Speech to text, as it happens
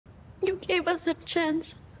You gave us a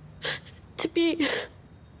chance to be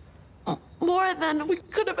more than we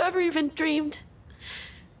could have ever even dreamed.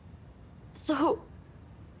 So,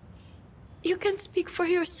 you can speak for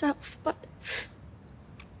yourself, but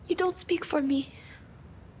you don't speak for me.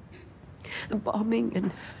 The bombing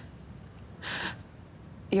and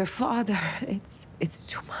your father, it's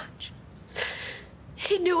too much.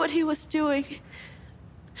 He knew what he was doing,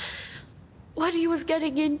 what he was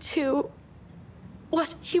getting into,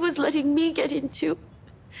 what he was letting me get into.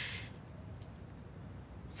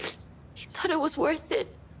 He thought it was worth it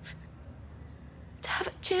to have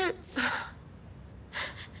a chance.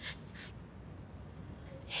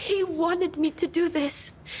 He wanted me to do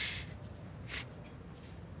this.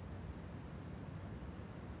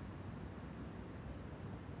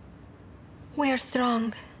 We're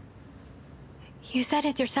strong. You said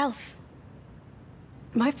it yourself.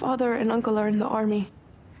 My father and uncle are in the army.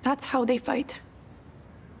 That's how they fight.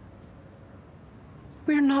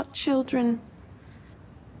 We're not children.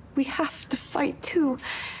 We have to fight too,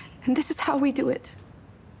 and this is how we do it.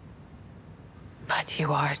 But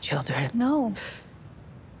you are children. No,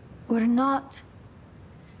 we're not.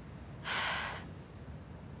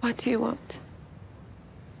 What do you want?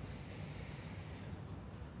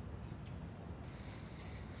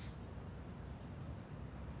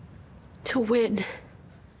 To win.